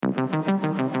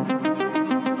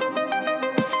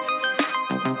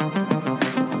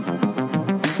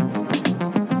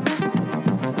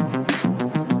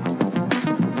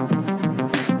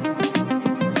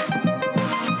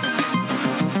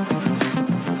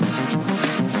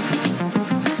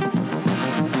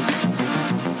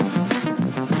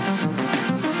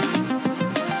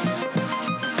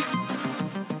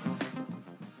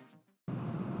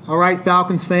All right,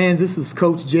 Falcons fans, this is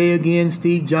Coach Jay again,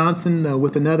 Steve Johnson,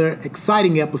 with another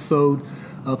exciting episode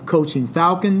of Coaching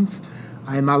Falcons.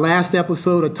 In my last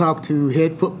episode, I talked to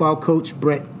head football coach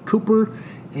Brett Cooper,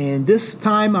 and this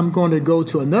time I'm going to go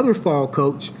to another fall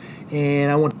coach,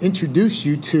 and I want to introduce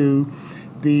you to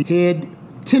the head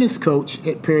tennis coach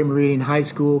at Perry Meridian High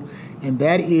School, and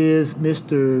that is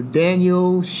Mr.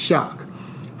 Daniel Schock.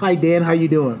 Hi, Dan. How you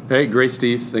doing? Hey, great,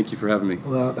 Steve. Thank you for having me.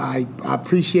 Well, I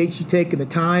appreciate you taking the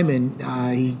time, and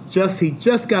he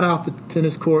just got off the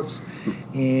tennis courts,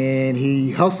 and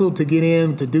he hustled to get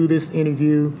in to do this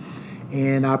interview,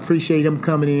 and I appreciate him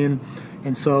coming in.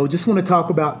 And so just want to talk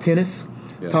about tennis,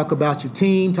 talk about your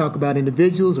team, talk about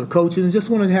individuals or coaches, and just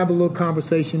want to have a little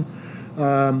conversation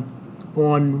on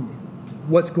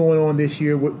what's going on this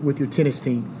year with your tennis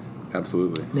team.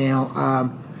 Absolutely.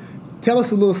 Now, tell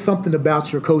us a little something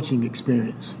about your coaching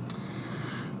experience.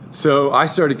 So I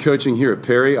started coaching here at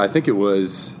Perry. I think it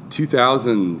was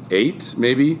 2008,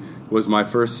 maybe, was my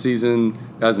first season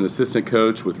as an assistant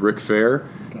coach with Rick Fair.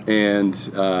 Okay.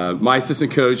 And my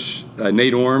assistant coach,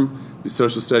 Nate Orm, who's a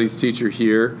social studies teacher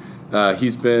here,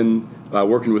 he's been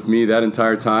working with me that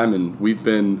entire time, and we've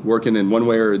been working in one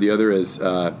way or the other as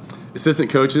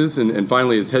assistant coaches and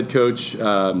finally as head coach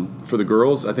for the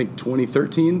girls. I think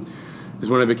 2013 is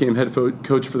when I became head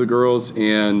coach for the girls,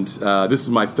 and this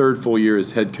is my third full year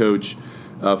as head coach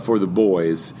for the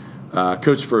boys.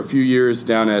 Coached for a few years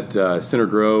down at Center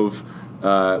Grove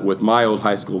with my old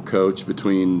high school coach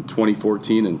between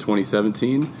 2014 and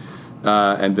 2017,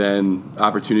 and then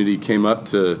opportunity came up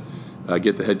to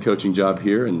get the head coaching job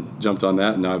here, and jumped on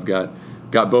that, and now I've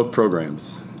got both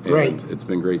programs. Great. And it's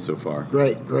been great so far.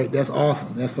 Great. That's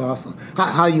awesome.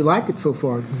 How you like it so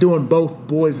far, doing both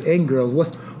boys and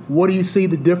girls? What do you see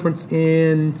the difference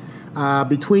in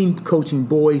between coaching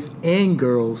boys and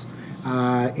girls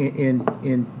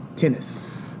in tennis?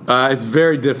 It's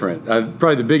very different.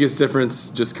 Probably the biggest difference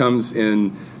just comes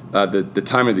in the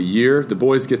time of the year. The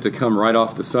boys get to come right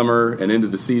off the summer and into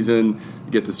the season,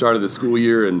 get the start of the school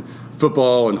year and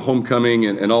football and homecoming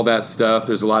and all that stuff.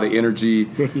 There's a lot of energy.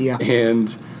 Yeah. And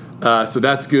so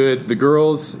that's good. The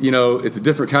girls, it's a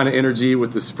different kind of energy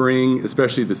with the spring,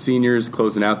 especially the seniors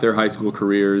closing out their high school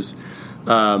careers.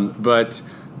 But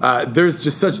there's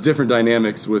just such different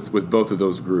dynamics with both of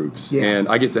those groups. Yeah. And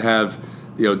I get to have,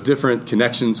 different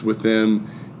connections with them,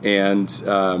 and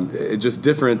just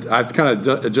different. I have to kind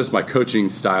of adjust my coaching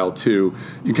style too.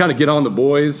 You kind of get on the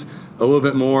boys a little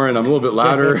bit more, and I'm a little bit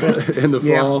louder in the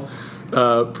fall.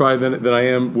 Probably than I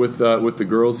am with the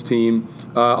girls team.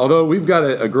 Although we've got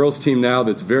a girls team now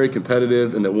that's very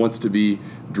competitive and that wants to be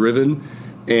driven,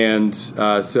 and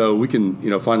so we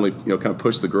can finally kind of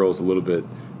push the girls a little bit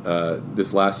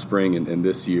this last spring and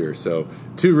this year. So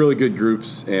two really good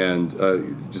groups and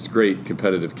just great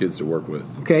competitive kids to work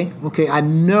with. Okay. I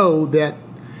know that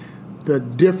the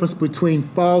difference between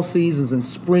fall seasons and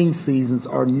spring seasons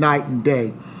are night and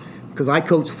day. Because I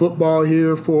coached football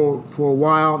here for a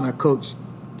while, and I coached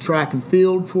track and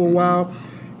field for a while.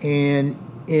 And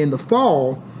in the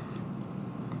fall,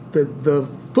 the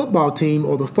football team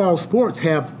or the fall sports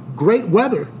have great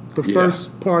weather the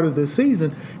first part of the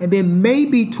season. And then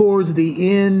maybe towards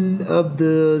the end of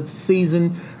the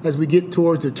season, as we get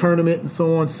towards the tournament and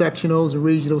so on, sectionals and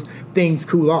regionals, things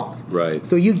cool off. Right.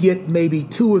 So you get maybe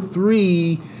 2 or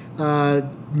 3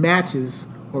 matches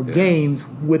or games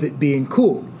with it being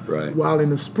cool. Right. While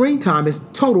in the springtime, it's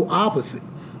total opposite.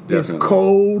 Definitely. It's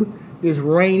cold, it's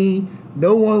rainy,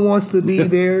 no one wants to be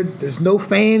there, there's no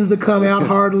fans to come out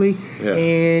hardly,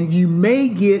 and you may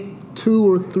get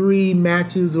 2 or 3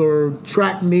 matches or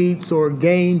track meets or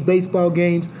games, baseball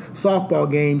games, softball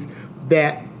games,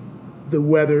 that the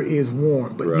weather is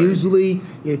warm. But usually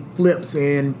it flips,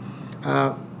 and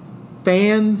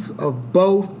fans of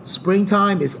both,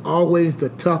 springtime is always the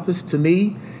toughest to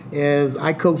me, as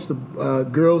I coach the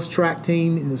girls track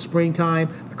team in the springtime.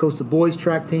 I coach the boys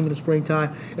track team in the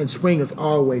springtime, and spring is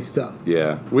always tough.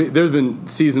 Yeah. There's been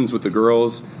seasons with the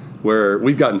girls where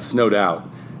we've gotten snowed out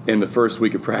in the first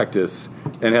week of practice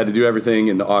and had to do everything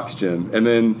in the aux gym. And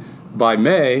then by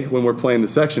May, when we're playing the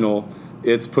sectional,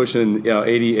 it's pushing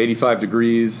 80, 85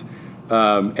 degrees.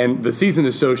 And the season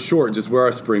is so short, just where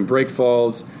our spring break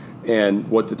falls and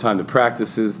what the time the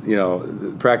practice is,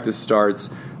 practice starts,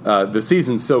 the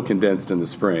season's so condensed in the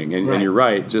spring. And you're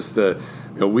right, just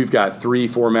we've got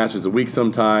 3-4 matches a week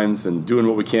sometimes and doing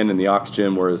what we can in the Ox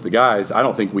Gym, whereas the guys, I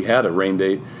don't think we had a rain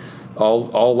date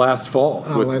all last fall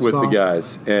with the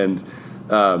guys. And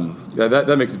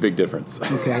that makes a big difference.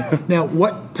 Okay. Now,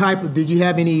 did you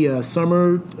have any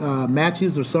summer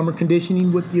matches or summer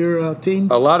conditioning with your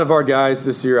teams? A lot of our guys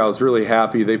this year, I was really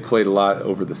happy. They played a lot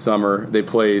over the summer. They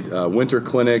played winter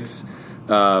clinics.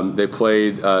 They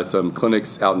played some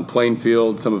clinics out in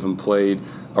Plainfield. Some of them played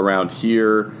around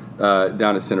here,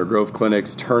 down at Center Grove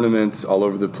clinics, tournaments all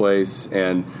over the place,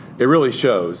 and it really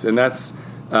shows. And that's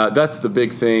the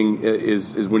big thing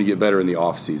is when you get better in the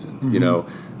off season.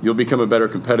 Mm-hmm. You'll become a better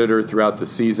competitor throughout the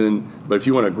season, but if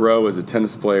you want to grow as a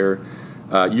tennis player,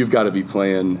 you've got to be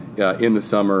playing in the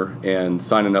summer and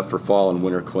signing up for fall and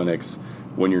winter clinics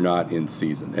when you're not in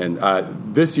season. And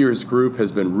this year's group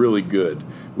has been really good.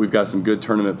 We've got some good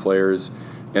tournament players,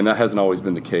 and that hasn't always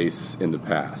been the case in the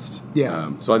past.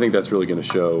 Yeah. So I think that's really going to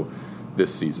show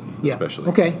this season, especially.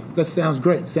 Okay, that sounds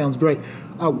great.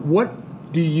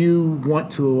 What do you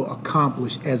want to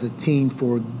accomplish as a team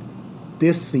for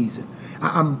this season?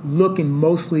 I'm looking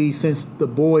mostly since the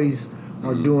boys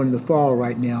are doing the fall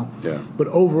right now. Yeah. But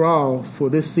overall, for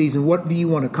this season, what do you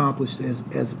want to accomplish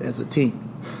as a team?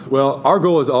 Well, our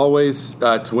goal is always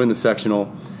to win the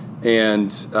sectional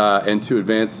and to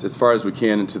advance as far as we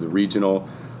can into the regional.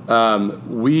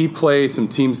 We play some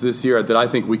teams this year that I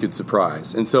think we could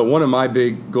surprise. And so one of my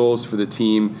big goals for the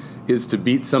team is to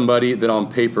beat somebody that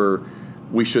on paper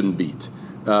we shouldn't beat,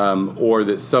 or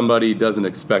that somebody doesn't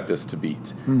expect us to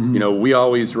beat. Mm-hmm. We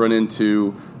always run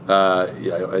into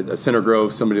a Center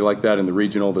Grove, somebody like that in the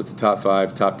regional that's a top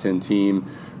 5, top 10 team.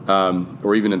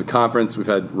 Or even in the conference. We've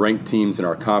had ranked teams in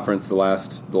our conference the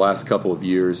last couple of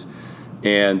years.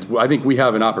 And I think we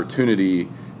have an opportunity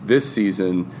this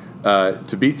season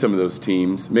to beat some of those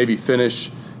teams, maybe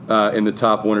finish in the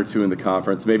top 1 or 2 in the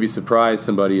conference, maybe surprise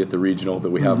somebody at the regional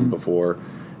that we haven't before.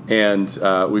 And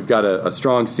we've got a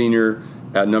strong senior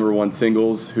at number 1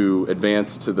 singles who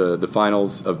advanced to the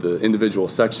finals of the individual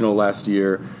sectional last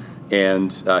year.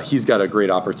 And he's got a great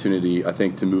opportunity, I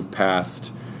think, to move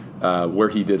past where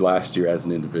he did last year as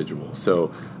an individual.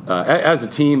 So as a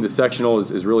team, the sectional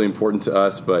is really important to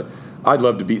us, but I'd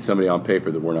love to beat somebody on paper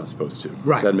that we're not supposed to.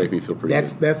 Right. That'd make me feel pretty good.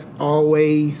 That's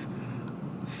always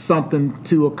something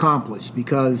to accomplish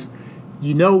because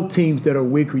teams that are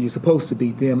weaker, you're supposed to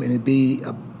beat them, and it'd be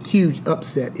a huge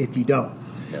upset if you don't.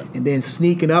 Yeah. And then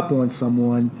sneaking up on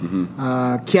someone,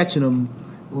 catching them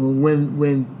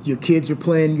when your kids are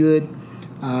playing good,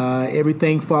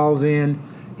 everything falls in.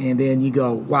 And then you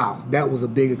go, wow, that was a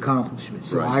big accomplishment.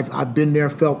 So I've been there,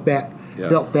 felt that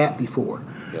before.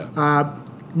 Yeah.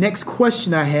 Next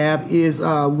question I have is,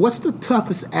 what's the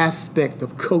toughest aspect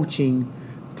of coaching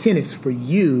tennis for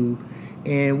you,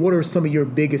 and what are some of your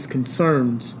biggest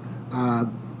concerns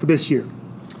for this year?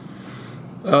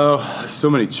 Oh, so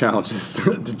many challenges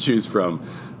to choose from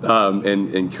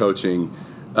in coaching.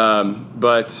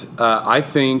 But I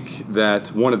think that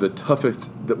one of the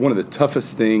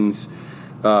toughest things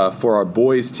for our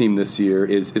boys team this year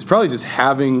is probably just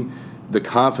having the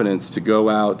confidence to go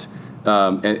out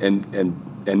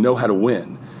and know how to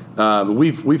win.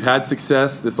 We've had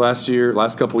success this last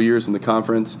couple of years in the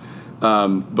conference,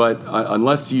 but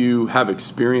unless you have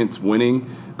experience winning,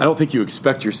 I don't think you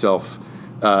expect yourself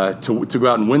to go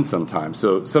out and win sometimes.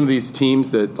 So some of these teams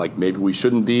that like maybe we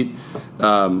shouldn't beat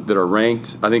that are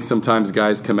ranked, I think sometimes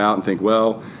guys come out and think,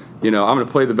 well, I'm going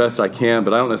to play the best I can,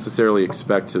 but I don't necessarily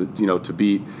expect to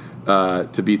beat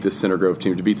this Center Grove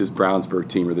team, to beat this Brownsburg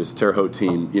team or this Terre Haute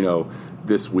team,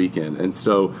 this weekend. And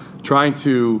so trying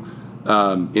to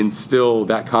instill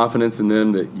that confidence in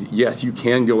them that yes, you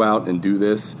can go out and do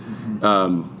this.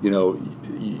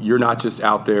 You're not just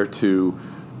out there to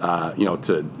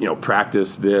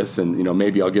practice this and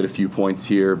maybe I'll get a few points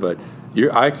here, but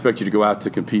I expect you to go out to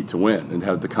compete to win and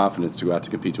have the confidence to go out to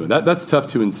compete to win. That's tough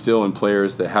to instill in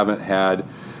players that haven't had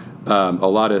a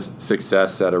lot of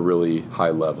success at a really high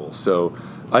level. So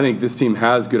I think this team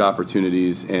has good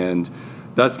opportunities, and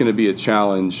that's going to be a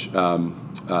challenge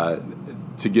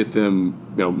to get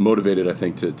them motivated, I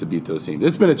think, to beat those teams.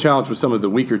 It's been a challenge with some of the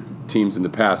weaker teams in the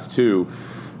past, too,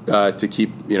 to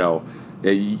keep,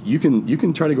 you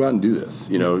can try to go out and do this.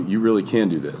 You really can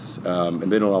do this, and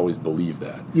they don't always believe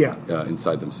that.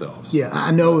 Inside themselves. Yeah,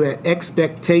 I know that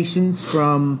expectations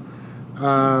from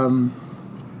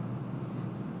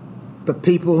the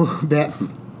people that's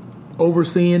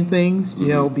overseeing things,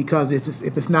 because if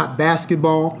it's not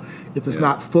basketball, if it's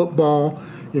not football,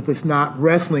 if it's not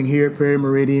wrestling here at Perry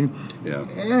Meridian,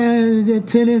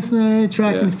 tennis,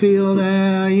 track and field,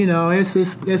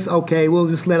 it's okay. We'll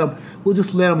just let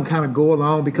them kind of go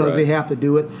along because they have to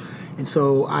do it. And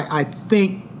so I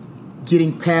think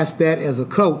getting past that as a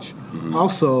coach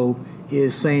also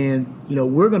is saying,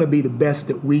 we're going to be the best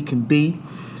that we can be,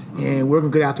 and we're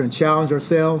going to get out there and challenge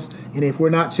ourselves. And if we're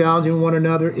not challenging one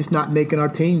another, it's not making our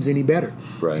teams any better.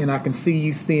 Right. And I can see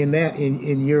you seeing that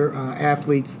in your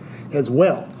athletes as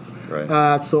well.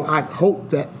 Right. So I hope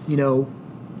that,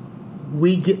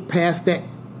 we get past that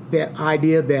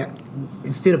idea that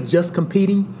instead of just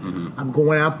competing, I'm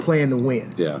going out playing to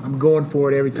win. Yeah. I'm going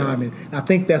for it every time. And I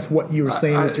think that's what you were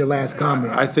saying with your last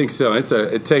comment. I think so.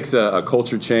 It takes a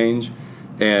culture change,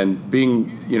 and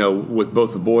being, with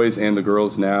both the boys and the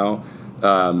girls now,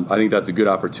 I think that's a good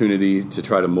opportunity to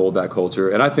try to mold that culture.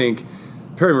 And I think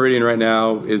Perry Meridian right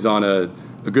now is on a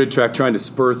good track trying to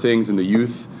spur things in the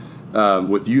youth,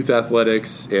 with youth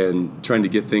athletics and trying to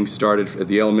get things started at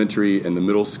the elementary and the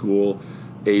middle school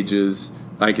ages.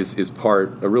 I think is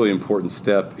a really important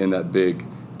step in that big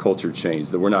culture change,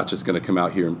 that we're not just going to come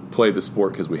out here and play the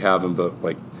sport because we have them, but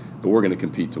we're going to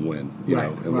compete to win,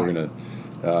 and we're going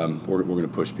to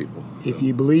push people. If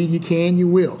you believe you can, you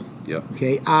will. Yeah.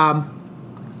 Okay.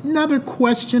 Another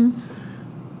question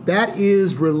that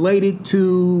is related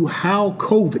to how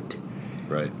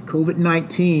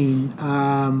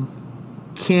COVID-19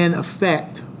 can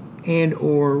affect and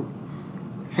or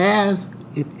has,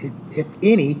 if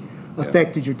any,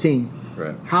 affected your team.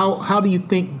 Right. How do you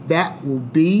think that will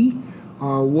be?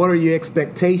 What are your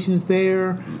expectations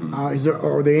there?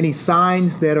 Are there any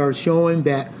signs that are showing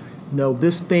that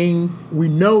this thing, we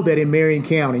know that in Marion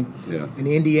County, in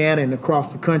Indiana and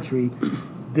across the country,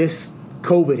 this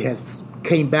COVID has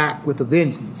came back with a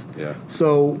vengeance. Yeah.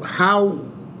 So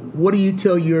what do you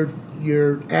tell your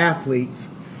athletes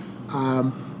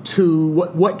to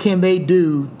what can they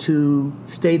do to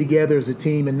stay together as a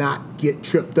team and not get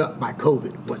tripped up by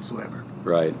COVID whatsoever?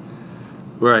 Right.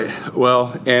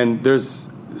 Well, and there's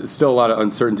still a lot of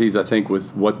uncertainties, I think,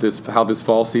 with how this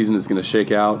fall season is going to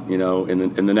shake out.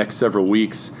 In the next several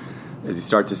weeks, as you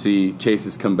start to see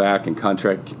cases come back and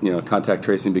contact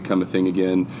tracing become a thing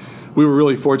again. We were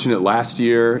really fortunate last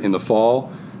year in the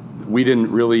fall. We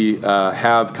didn't really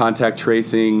have contact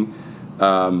tracing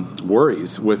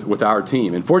worries with our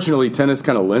team. And fortunately, tennis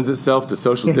kind of lends itself to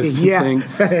social distancing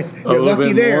a little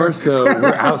bit more. So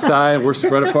we're outside, we're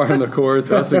spread apart on the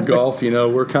courts. Us in golf,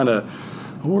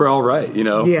 we're all right. We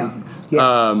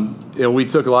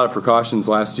took a lot of precautions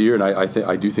last year, and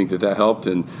I do think that helped.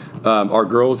 And our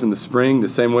girls in the spring, the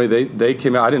same way they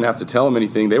came out. I didn't have to tell them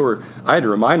anything. I had to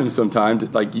remind them sometimes,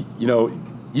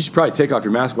 you should probably take off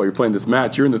your mask while you're playing this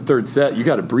match. You're in the third set. You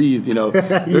got to breathe.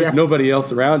 There's nobody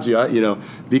else around you.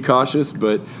 Be cautious.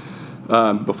 But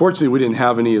fortunately, we didn't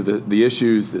have any of the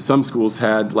issues that some schools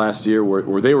had last year,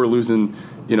 where they were losing,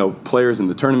 players in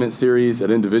the tournament series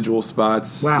at individual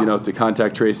spots, to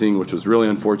contact tracing, which was really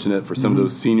unfortunate for some of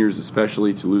those seniors,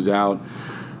 especially, to lose out.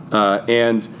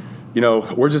 And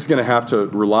we're just going to have to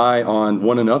rely on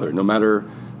one another, no matter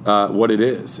what it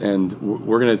is, and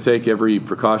we're going to take every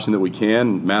precaution that we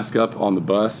can, mask up on the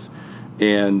bus,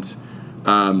 and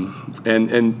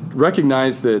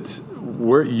recognize that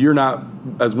you're not,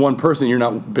 as one person, you're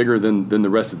not bigger than the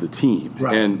rest of the team.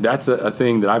 Right. And that's a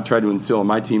thing that I've tried to instill in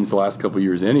my teams the last couple of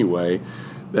years anyway,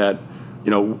 that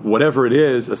whatever it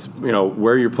is,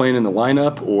 where you're playing in the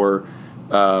lineup, or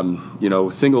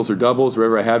singles or doubles,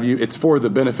 wherever I have you, it's for the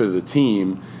benefit of the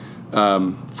team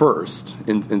first,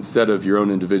 instead of your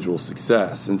own individual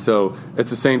success. And so it's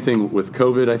the same thing with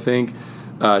COVID, I think,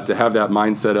 to have that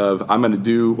mindset of, I'm going to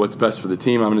do what's best for the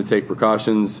team. I'm going to take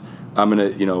precautions. I'm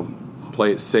going to,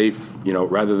 play it safe,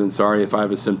 rather than sorry. If I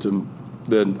have a symptom,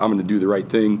 then I'm going to do the right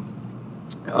thing.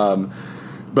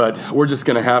 But we're just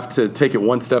going to have to take it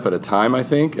one step at a time, I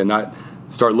think, and not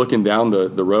start looking down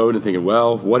the road and thinking,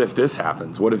 well, what if this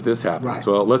happens? What if this happens? Right.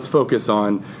 Well, let's focus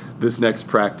on this next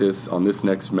practice, on this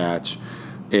next match,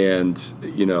 and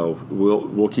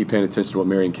we'll keep paying attention to what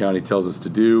Marion County tells us to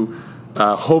do.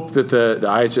 Hope that the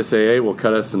IHSAA will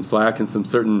cut us some slack in some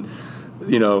certain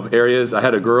areas. I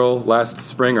had a girl last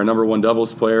spring, our number one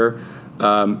doubles player,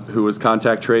 who was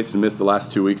contact traced and missed the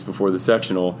last 2 weeks before the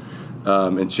sectional,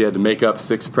 and she had to make up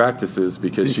 6 practices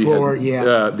because she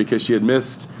had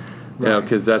missed. Right.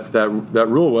 Because that's that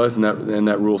rule was, and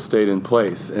that rule stayed in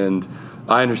place. And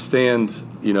I understand,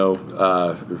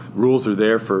 rules are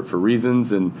there for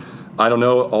reasons, and I don't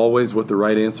know always what the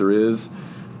right answer is.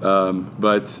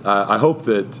 But I hope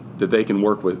that they can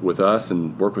work with us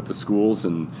and work with the schools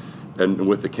and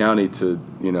with the county to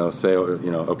say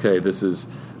okay, this is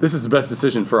the best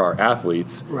decision for our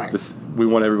athletes. Right. We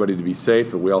want everybody to be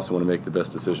safe, but we also want to make the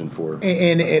best decision for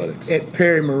athletics. At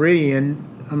Perry Meridian,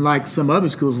 unlike some other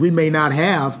schools, we may not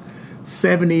have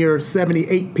 70 or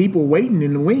 78 people waiting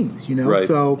in the wings. Right.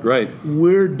 So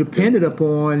we're dependent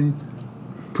upon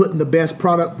putting the best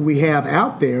product we have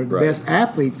out there, the best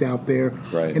athletes out there,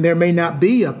 and there may not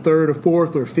be a third or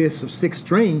fourth or fifth or sixth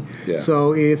string. Yeah.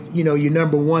 So if your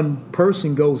number one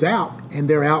person goes out and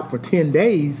they're out for 10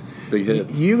 days, it's a big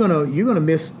hit. You're gonna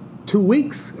miss 2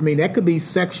 weeks. I mean, that could be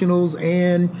sectionals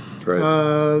and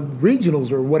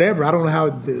regionals or whatever. I don't know how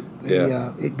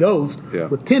it goes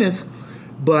with tennis,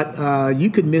 but you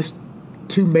could miss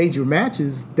 2 major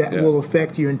matches that will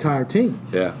affect your entire team.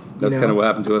 Yeah. That's kind of what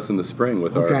happened to us in the spring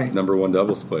with our number one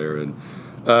doubles player, and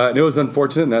it was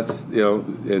unfortunate. And that's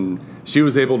and she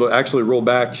was able to actually roll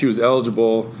back. She was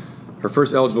eligible. Her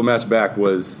first eligible match back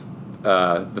was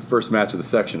the first match of the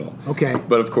sectional. Okay.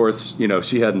 But of course,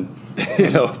 she hadn't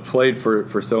played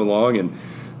for so long, and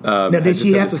now did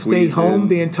she have to stay home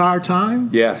the entire time?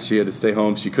 Yeah, she had to stay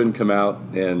home. She couldn't come out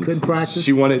and couldn't practice.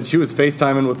 She was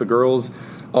FaceTiming with the girls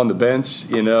on the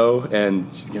bench, and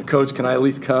she's, Coach, can I at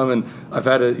least come? And I've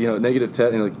had a negative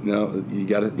test. You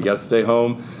got to stay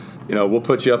home. We'll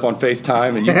put you up on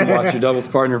FaceTime and you can watch your doubles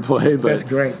partner play. But that's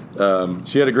great.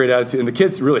 She had a great attitude, and the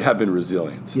kids really have been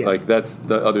resilient. Yeah. Like that's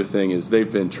the other thing is they've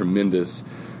been tremendous.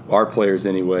 Our players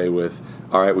anyway. With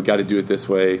all right, we got to do it this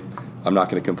way. I'm not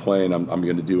going to complain. I'm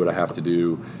going to do what I have to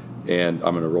do. And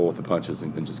I'm going to roll with the punches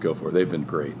and just go for it. They've been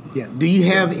great. Yeah. Do you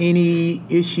have any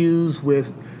issues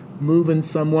with moving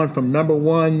someone from number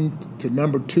one to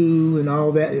number two and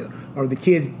all that, or the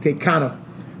kids they kind of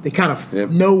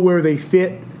know where they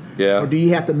fit? Yeah. Or do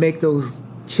you have to make those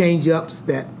change-ups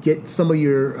that get some of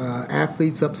your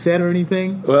athletes upset or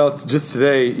anything? Well, just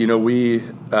today,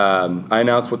 I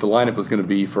announced what the lineup was going to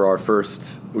be for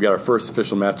we got our first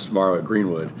official match tomorrow at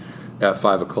Greenwood at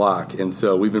 5 o'clock. And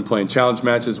so we've been playing challenge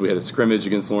matches. We had a scrimmage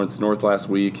against Lawrence North last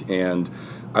week, and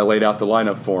I laid out the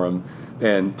lineup for them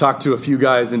and talked to a few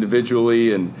guys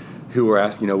individually and who were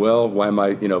asking, well, why am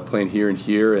I, playing here and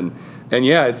here? And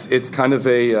yeah, it's kind of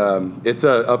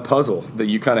a puzzle that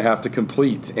you kind of have to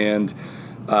complete. And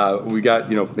we got,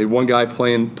 maybe one guy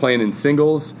playing in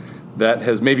singles that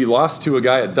has maybe lost to a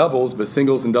guy at doubles, but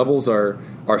singles and doubles are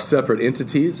separate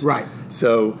entities. Right.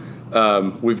 So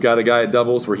we've got a guy at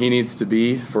doubles where he needs to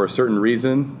be for a certain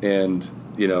reason, and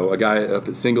a guy up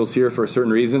at singles here for a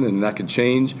certain reason, and that could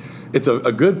change. It's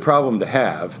a good problem to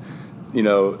have,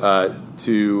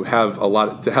 to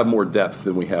have more depth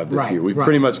than we have this year. We've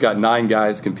pretty much got 9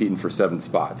 guys competing for 7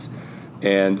 spots,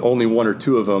 and only 1 or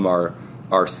 2 of them are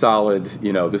solid.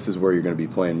 This is where you're going to be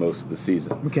playing most of the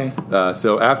season. Okay.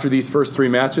 So after these first 3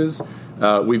 matches,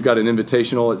 we've got an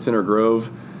invitational at Center Grove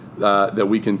that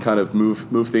we can kind of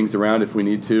move things around if we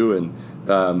need to, and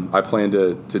I plan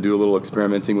to do a little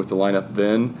experimenting with the lineup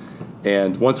then.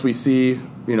 And once we see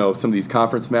some of these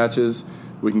conference matches,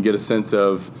 we can get a sense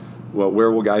of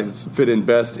where will guys fit in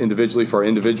best individually for our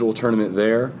individual tournament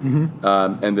there,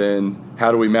 and then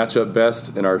how do we match up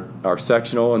best in our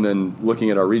sectional, and then looking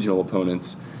at our regional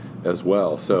opponents as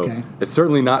well. So it's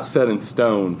certainly not set in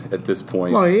stone at this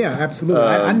point. Oh yeah, absolutely.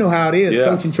 I know how it is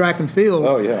coaching track and field.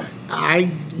 Oh yeah.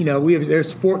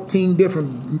 There's 14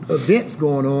 different events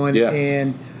going on,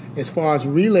 and as far as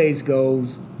relays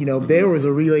goes, there was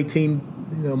a relay team.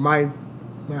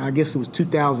 I guess it was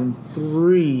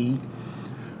 2003,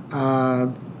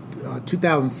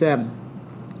 2007.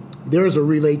 There was a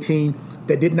relay team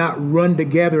that did not run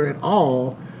together at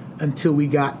all until we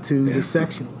got to the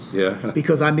sectionals. Yeah.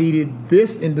 Because I needed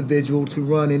this individual to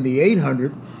run in the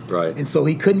 800. Right. And so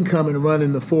he couldn't come and run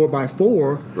in the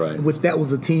 4x4, right, which that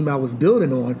was the team I was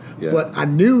building on. Yeah. But I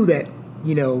knew that,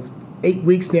 8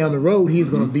 weeks down the road, he's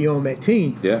going to be on that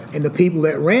team. Yeah. And the people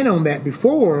that ran on that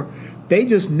before, they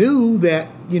just knew that,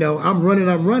 I'm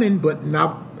running, but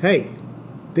now, hey,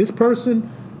 this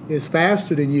person is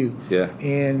faster than you. Yeah.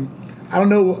 And I don't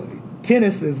know,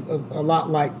 tennis is a lot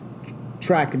like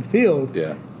track and field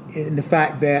in the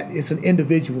fact that it's an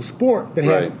individual sport that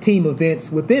has team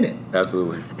events within it.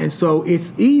 Absolutely. And so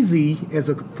it's easy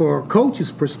for a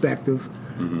coach's perspective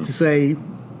to say,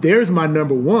 there's my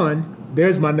number 1,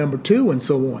 there's my number 2, and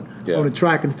so on. Yeah. On the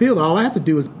track and field, all I have to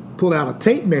do is pull out a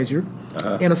tape measure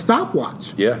and a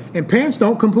stopwatch. Yeah. And parents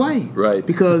don't complain. Right.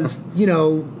 Because,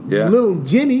 little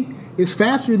Jimmy is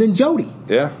faster than Jody.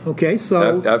 Yeah. Okay,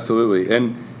 so. Absolutely.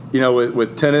 And,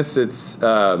 with tennis,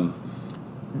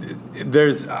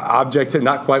 there's objective,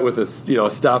 not quite with a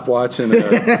stopwatch and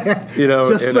a,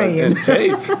 Just saying. And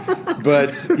tape,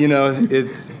 but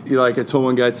it's like I told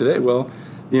one guy today. Well,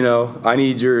 I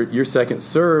need your second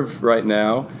serve right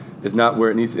now is not where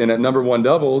it needs, and at number one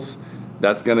doubles,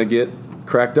 that's going to get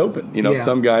cracked open.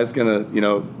 Some guy's going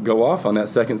to go off on that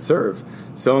second serve.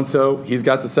 So he's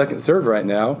got the second serve right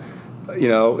now.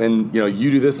 And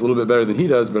you do this a little bit better than he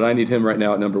does, but I need him right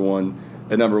now at number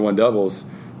one doubles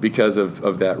because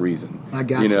of that reason. I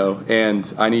got you.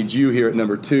 And I need you here at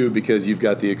number two because you've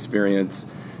got the experience,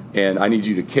 and I need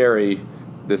you to carry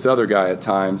this other guy at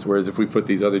times. Whereas if we put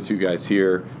these other two guys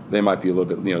here, they might be a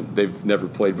little bit, they've never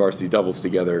played varsity doubles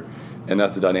together, and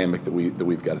that's the dynamic that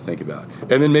we've got to think about.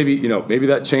 And then maybe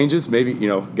that changes. Maybe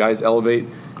guys elevate,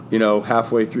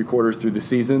 halfway, 3/4 through the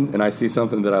season, and I see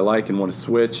something that I like and want to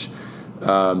switch.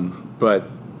 But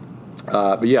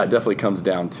yeah, it definitely comes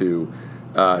down to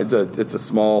it's a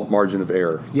small margin of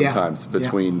error sometimes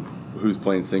between who's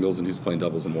playing singles and who's playing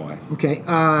doubles and why. Okay.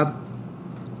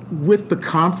 With the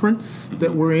conference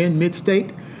that we're in,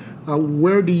 Mid-State,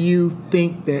 where do you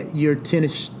think that your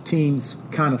tennis teams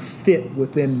kind of fit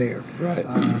within there? Right.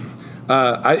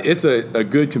 It's a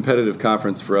good competitive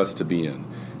conference for us to be in.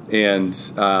 And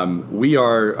we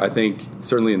are, I think,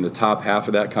 certainly in the top half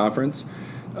of that conference.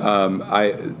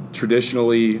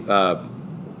 Traditionally,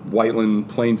 Whiteland,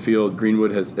 Plainfield,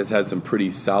 Greenwood has had some pretty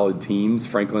solid teams.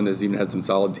 Franklin has even had some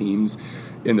solid teams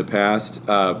in the past.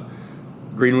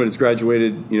 Greenwood has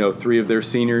graduated, 3 of their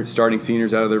starting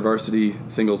seniors out of their varsity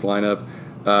singles lineup.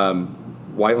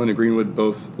 Whiteland and Greenwood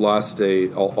both lost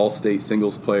all-state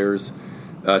singles players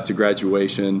to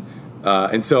graduation.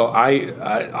 And so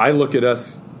I look at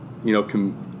us,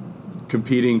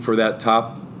 competing for that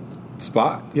top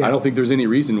spot. Yeah. I don't think there's any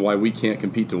reason why we can't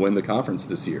compete to win the conference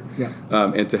this year. Yeah.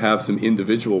 And to have some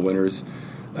individual winners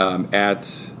at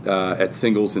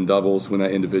singles and doubles when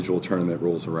that individual tournament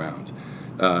rolls around.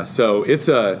 So it's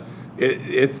a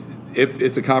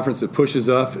conference that pushes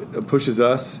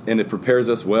us, and it prepares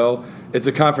us well. It's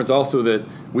a conference also that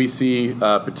we see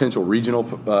potential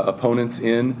regional opponents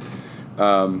in.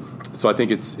 So I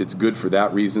think it's good for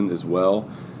that reason as well.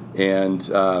 And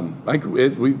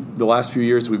the last few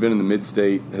years we've been in the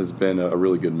Mid-State has been a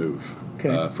really good move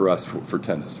for us for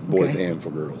tennis, boys and for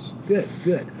girls. Good.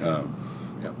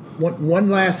 One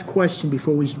last question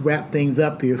before we wrap things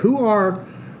up here. Who are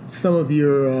some of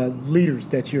your leaders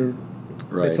that's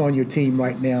on your team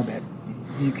right now that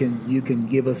you can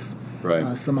give us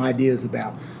some ideas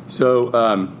about? So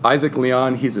Isaac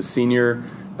Leon, he's a senior.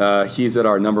 He's at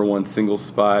our number one singles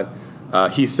spot.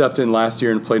 He stepped in last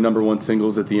year and played number one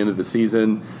singles at the end of the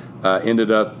season.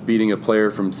 Ended up beating a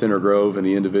player from Center Grove in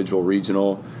the individual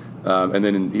regional. And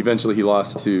then eventually he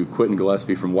lost to Quentin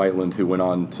Gillespie from Whiteland, who went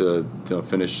on to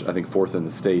finish, I think, 4th in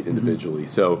the state individually.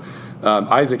 So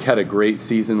Isaac had a great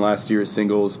season last year at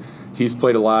singles. He's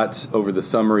played a lot over the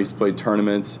summer. He's played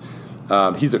tournaments.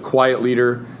 He's a quiet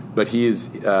leader, but he is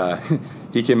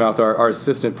he came out with our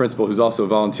assistant principal, who's also a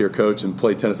volunteer coach and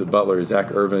played tennis at Butler, Zach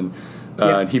Irvin.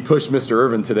 And he pushed Mr.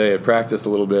 Irvin today at practice a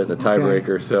little bit in a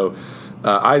tiebreaker. Okay. So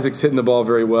Isaac's hitting the ball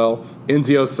very well.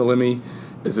 Enzio Salimi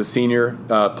is a senior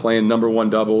playing number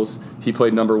one doubles. He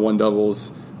played number one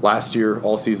doubles last year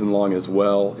all season long as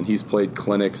well, and he's played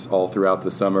clinics all throughout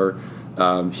the summer.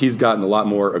 He's gotten a lot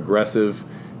more aggressive,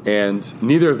 and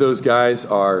neither of those guys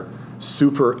are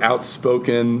super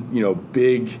outspoken,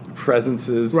 big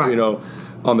presences,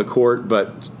 on the court,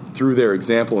 but through their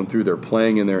example and through their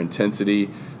playing and their intensity,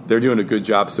 they're doing a good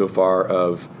job so far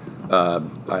of,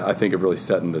 I think, of really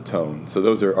setting the tone. So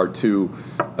those are our two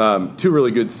really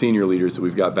good senior leaders that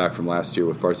we've got back from last year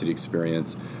with varsity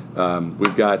experience.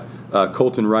 We've got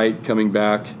Colton Wright coming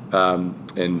back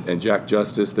and Jack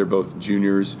Justice. They're both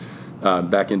juniors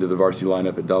back into the varsity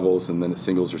lineup at doubles and then at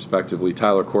singles respectively.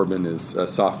 Tyler Corbin is a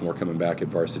sophomore coming back at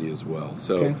varsity as well.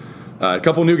 So a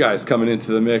couple new guys coming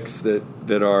into the mix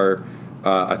that are,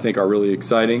 I think, are really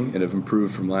exciting and have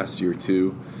improved from last year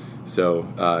too. So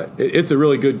it's a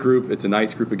really good group. It's a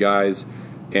nice group of guys,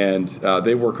 and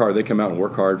they work hard. They come out and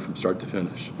work hard from start to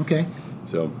finish. Okay.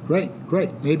 So great.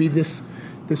 Maybe this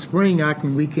spring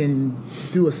we can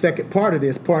do a second part of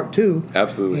this, part 2.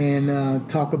 Absolutely. And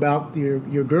talk about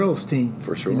your girls team.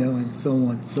 For sure. And so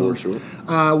on. So, for sure.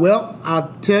 Well,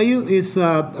 I'll tell you, it's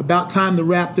about time to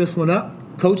wrap this one up.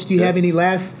 Coach, do you have any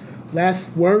last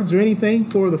words or anything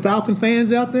for the Falcon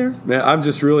fans out there? Man, I'm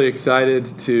just really excited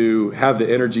to have the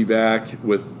energy back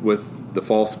with the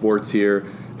fall sports here.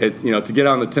 To get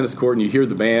on the tennis court and you hear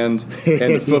the band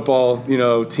and the football,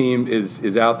 team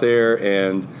is out there,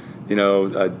 and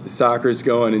soccer's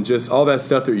going, and just all that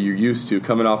stuff that you're used to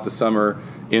coming off the summer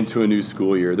into a new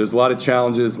school year. There's a lot of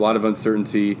challenges, a lot of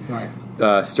uncertainty, right.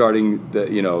 Starting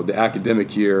the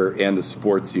academic year and the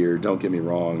sports year. Don't get me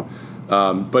wrong,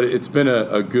 but it's been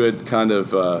a good kind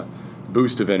of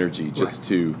boost of energy just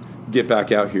to get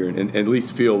back out here and at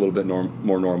least feel a little bit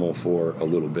more normal for a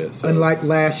little bit. So, unlike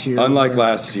last year.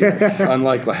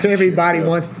 Everybody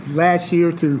wants last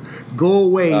year to go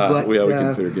away, but we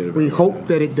can forget about we that. hope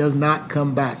that it does not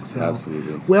come back. So.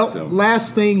 Absolutely. Well,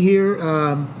 last thing here,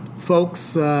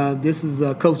 folks, this is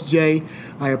Coach Jay.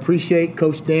 I appreciate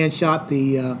Coach Dan Schock,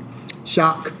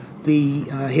 the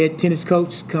head tennis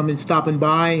coach, stopping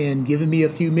by and giving me a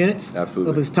few minutes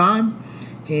of his time.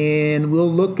 And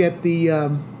we'll look at the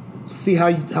see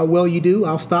how well you do.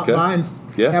 I'll stop by and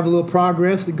have a little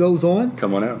progress that goes on.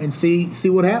 Come on out and see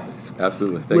what happens.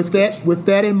 Absolutely. Thanks, with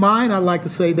that in mind, I'd like to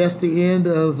say that's the end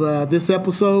of this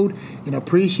episode, and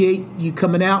appreciate you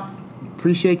coming out.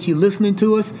 Appreciate you listening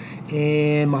to us.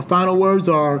 And my final words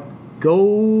are,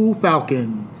 go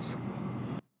Falcons.